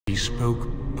He spoke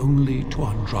only to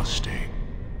Andraste.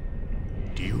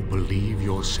 Do you believe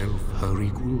yourself her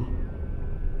equal?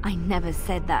 I never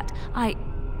said that.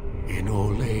 In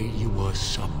Orlais, you were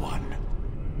someone.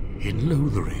 In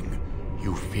Lothering,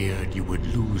 you feared you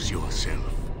would lose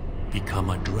yourself,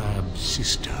 become a drab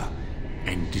sister,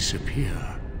 and disappear.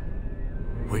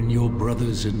 When your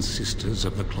brothers and sisters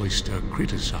of the cloister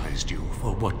criticized you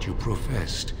for what you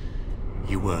professed,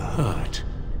 you were hurt,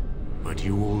 but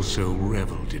you also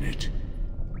reveled in it.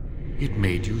 It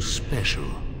made you special.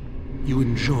 You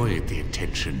enjoyed the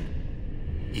attention,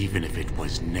 even if it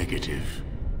was negative.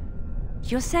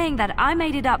 You're saying that I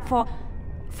made it up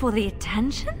for the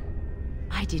attention?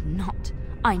 I did not.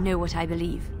 I know what I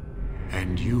believe.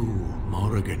 And you,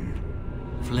 Morrigan,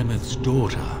 Flemeth's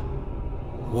daughter,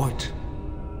 what?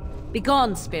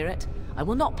 Begone, spirit. I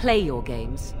will not play your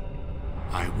games.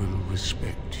 I will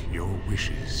respect your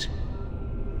wishes.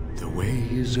 The way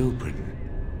is open.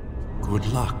 Good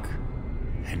luck,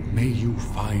 and may you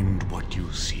find what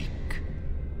you seek.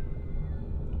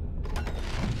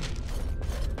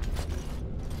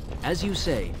 As you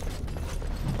say.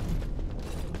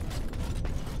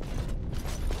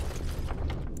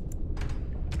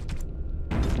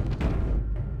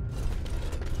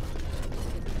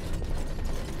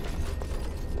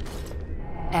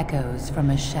 Echoes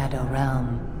from a shadow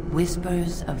realm,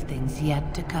 whispers of things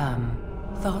yet to come.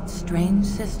 Thought's strange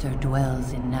sister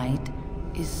dwells in night,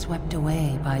 is swept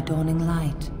away by dawning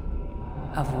light.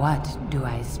 Of what do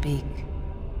I speak?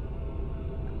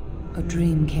 A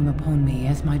dream came upon me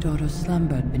as my daughter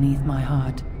slumbered beneath my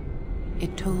heart.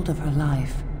 It told of her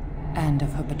life, and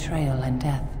of her betrayal and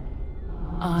death.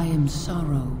 I am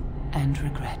sorrow and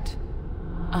regret.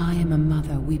 I am a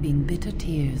mother weeping bitter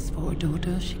tears for a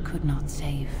daughter she could not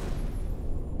save.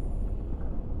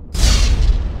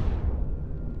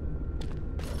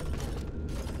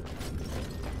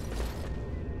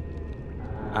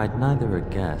 I'd neither a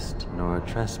guest nor a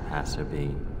trespasser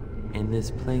be. In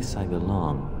this place I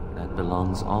belong, that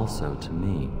belongs also to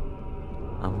me.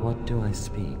 Of what do I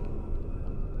speak?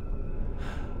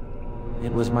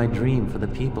 It was my dream for the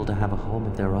people to have a home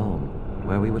of their own,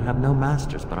 where we would have no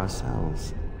masters but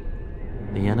ourselves.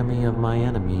 The enemy of my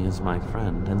enemy is my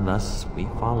friend, and thus we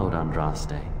followed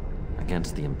Andraste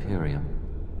against the Imperium.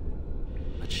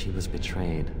 But she was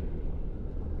betrayed,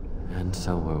 and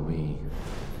so were we.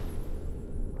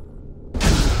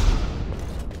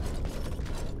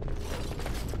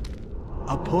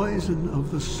 A poison of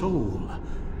the soul,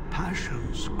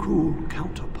 passion's cruel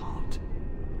counterpart.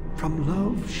 From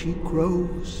love she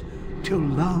grows, till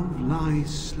love lies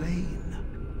slain.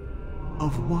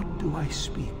 Of what do I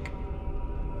speak?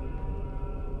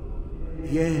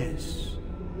 Yes,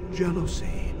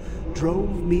 jealousy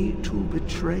drove me to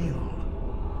betrayal.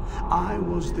 I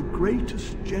was the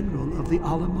greatest general of the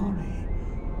Alamari,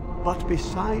 but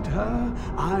beside her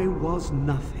I was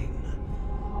nothing.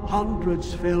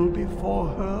 Hundreds fell before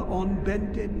her on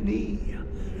bended knee.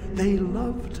 They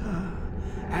loved her,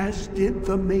 as did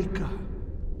the Maker.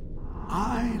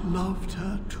 I loved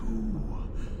her too.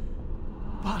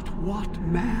 But what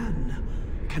man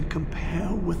can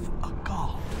compare with a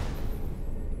god?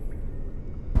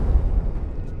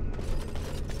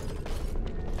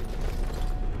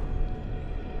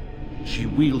 She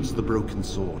wields the broken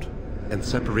sword, and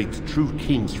separates true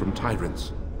kings from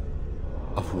tyrants.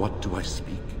 Of what do I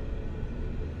speak?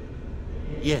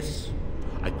 Yes,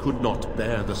 I could not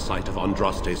bear the sight of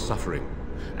Andraste's suffering,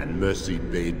 and mercy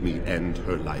bade me end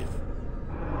her life.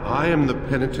 I am the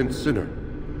penitent sinner,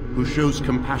 who shows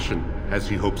compassion as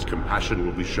he hopes compassion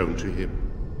will be shown to him.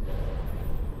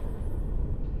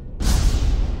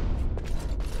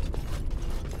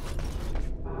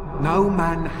 No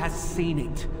man has seen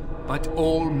it, but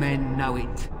all men know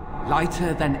it.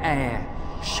 Lighter than air,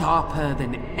 sharper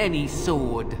than any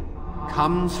sword.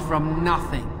 Comes from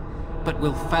nothing, but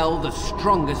will fell the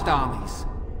strongest armies.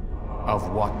 Of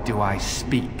what do I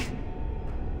speak?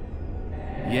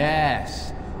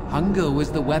 Yes, hunger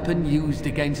was the weapon used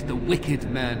against the wicked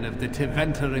men of the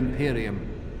Tiventa Imperium.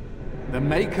 The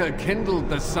Maker kindled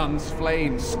the sun's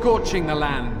flame, scorching the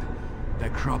land. Their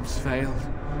crops failed,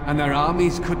 and their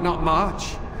armies could not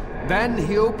march. Then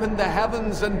he opened the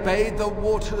heavens and bade the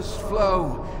waters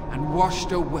flow, and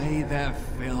washed away their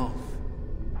filth.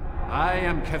 I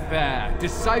am Kefir,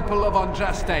 disciple of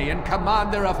Andraste and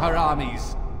commander of her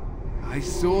armies. I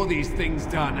saw these things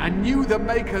done, and knew the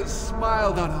Makers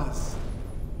smiled on us.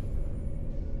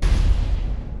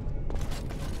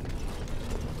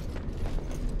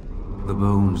 The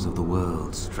bones of the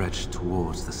world stretched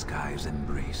towards the sky's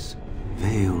embrace,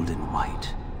 veiled in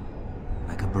white,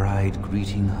 like a bride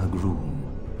greeting her groom.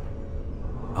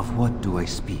 Of what do I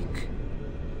speak?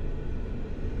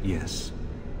 Yes.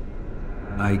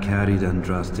 I carried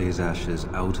Andraste's ashes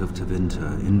out of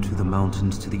Tevinter into the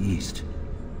mountains to the east,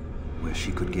 where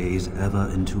she could gaze ever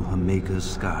into her Maker's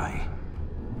sky.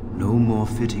 No more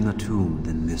fitting a tomb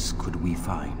than this could we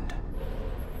find.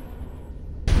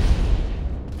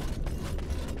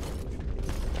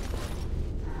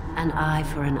 An eye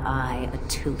for an eye, a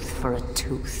tooth for a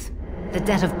tooth. The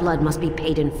debt of blood must be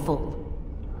paid in full.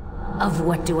 Of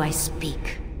what do I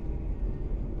speak?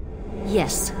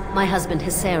 Yes, my husband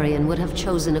Hysarion would have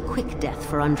chosen a quick death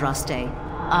for Andraste.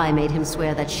 I made him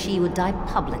swear that she would die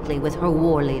publicly with her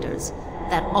war leaders,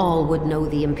 that all would know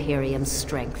the Imperium's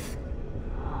strength.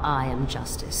 I am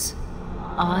justice.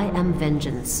 I am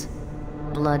vengeance.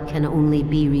 Blood can only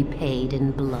be repaid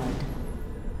in blood.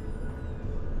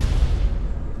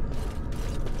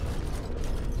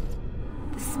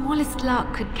 The smallest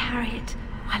lark could carry it,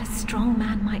 while a strong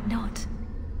man might not.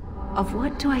 Of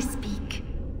what do I speak?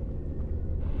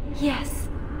 Yes,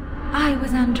 I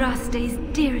was Andraste's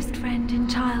dearest friend in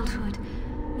childhood,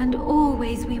 and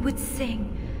always we would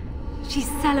sing. She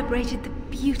celebrated the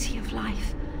beauty of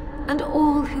life, and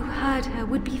all who heard her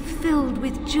would be filled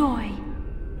with joy.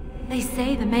 They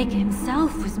say the Maker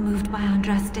himself was moved by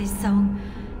Andraste's song,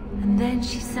 and then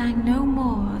she sang no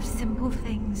more of simple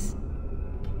things.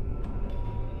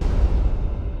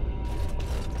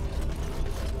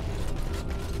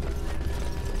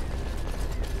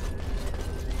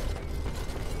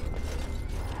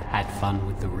 Had fun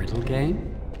with the riddle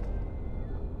game?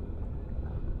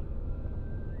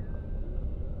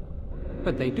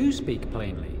 But they do speak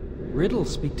plainly. Riddles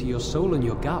speak to your soul and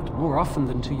your gut more often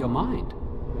than to your mind.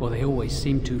 Or they always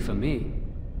seem to for me.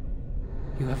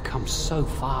 You have come so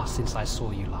far since I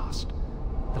saw you last.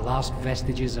 The last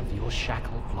vestiges of your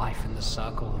shackled life in the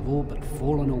circle have all but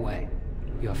fallen away.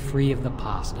 You are free of the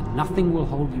past, and nothing will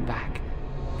hold you back.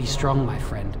 Be strong, my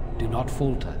friend. Do not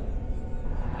falter.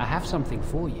 I have something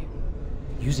for you.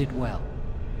 Use it well.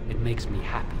 It makes me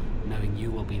happy, knowing you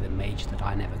will be the mage that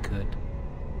I never could.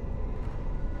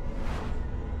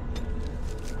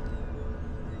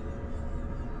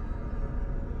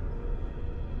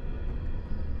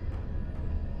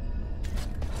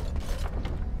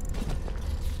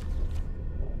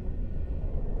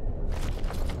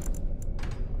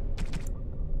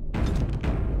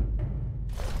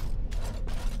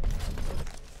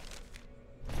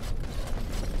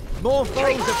 More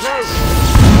foes approach!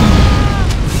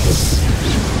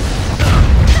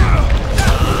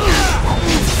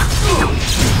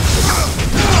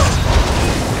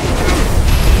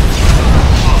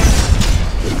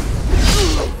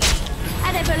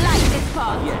 I never liked this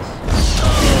part. Yes.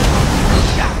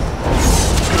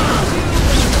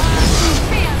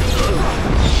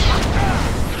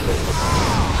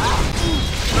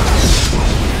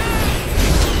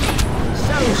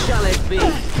 So shall it be.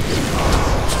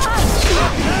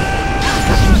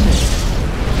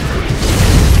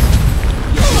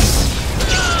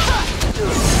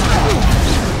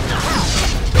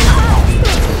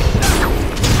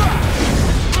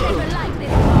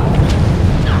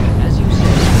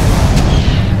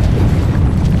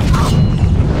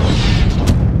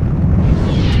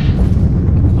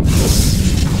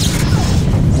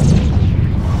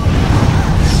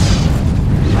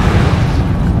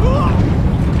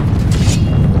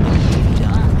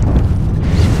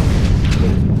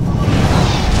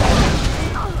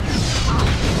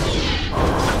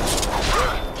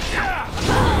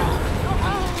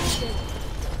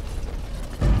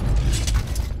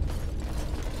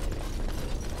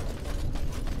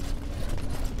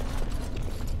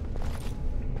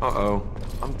 Uh-oh.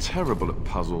 I'm terrible at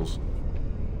puzzles.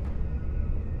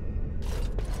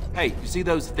 Hey, you see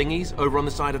those thingies over on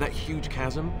the side of that huge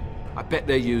chasm? I bet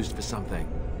they're used for something.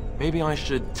 Maybe I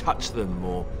should touch them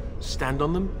or stand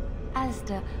on them?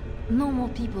 Alistair, normal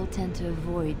people tend to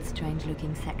avoid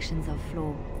strange-looking sections of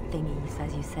floor thingies,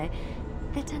 as you say.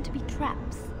 They tend to be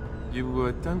traps.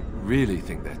 You don't really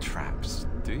think they're traps,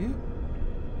 do you?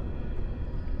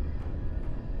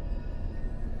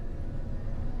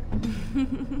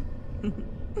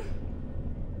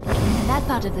 That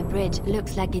part of the bridge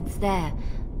looks like it's there,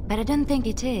 but I don't think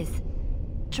it is.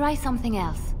 Try something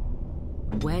else.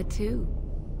 Where to?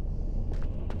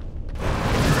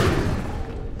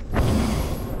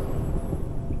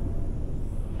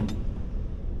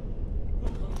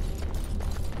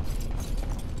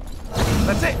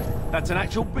 That's it! That's an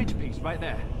actual bridge piece right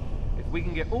there. If we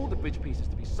can get all the bridge pieces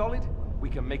to be solid, we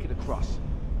can make it across.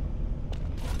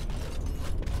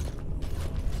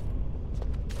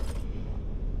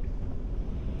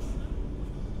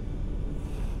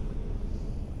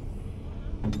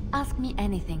 Ask me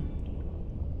anything.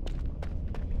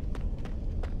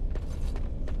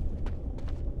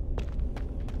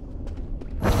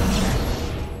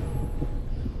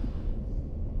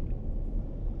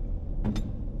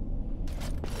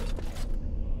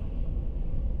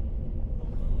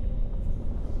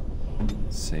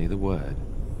 Say the word.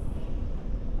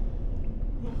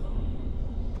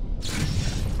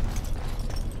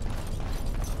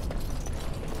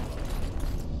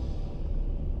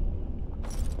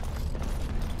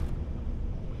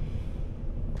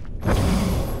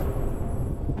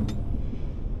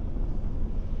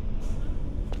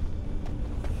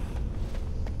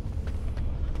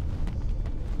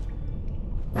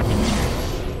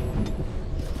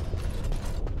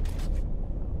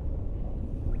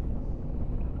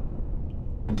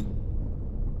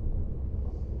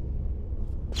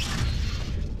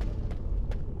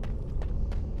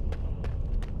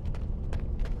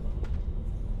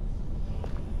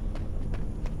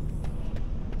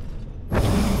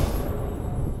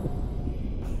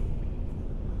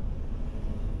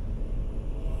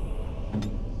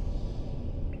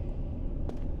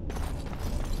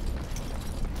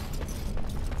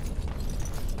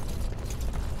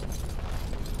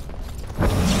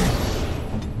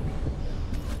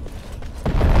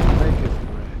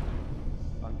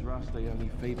 They only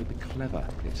favored the clever,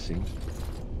 it seems.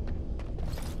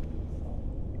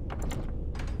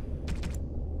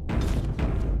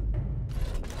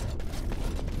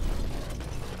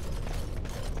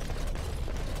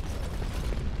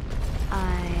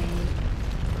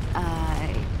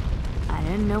 I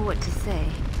don't know what to say.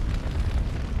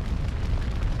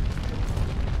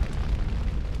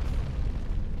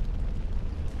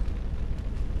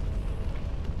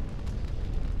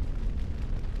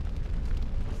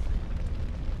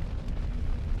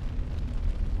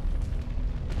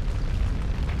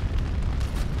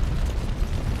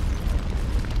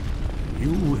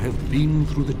 You have been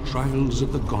through the trials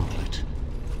of the Gauntlet.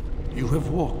 You have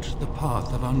walked the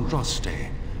path of Andraste,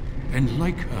 and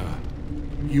like her,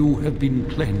 you have been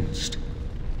cleansed.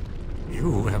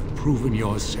 You have proven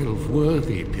yourself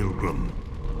worthy, Pilgrim.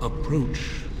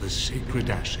 Approach the Sacred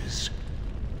Ashes.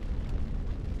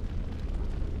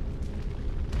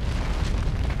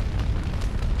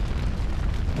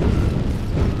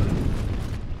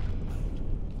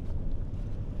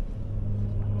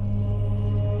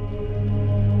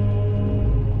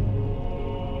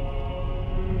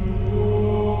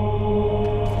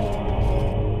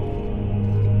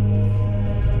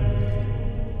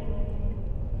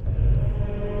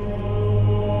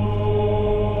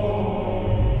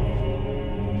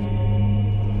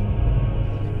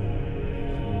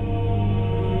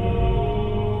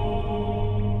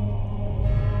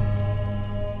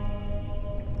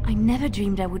 I never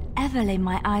dreamed I would ever lay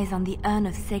my eyes on the Urn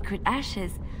of Sacred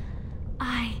Ashes.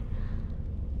 I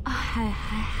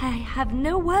have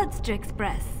no words to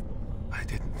express. I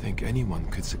didn't think anyone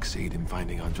could succeed in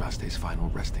finding Andraste's final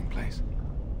resting place.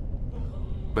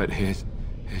 But here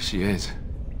she is.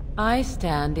 I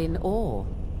stand in awe.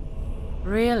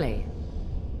 Really?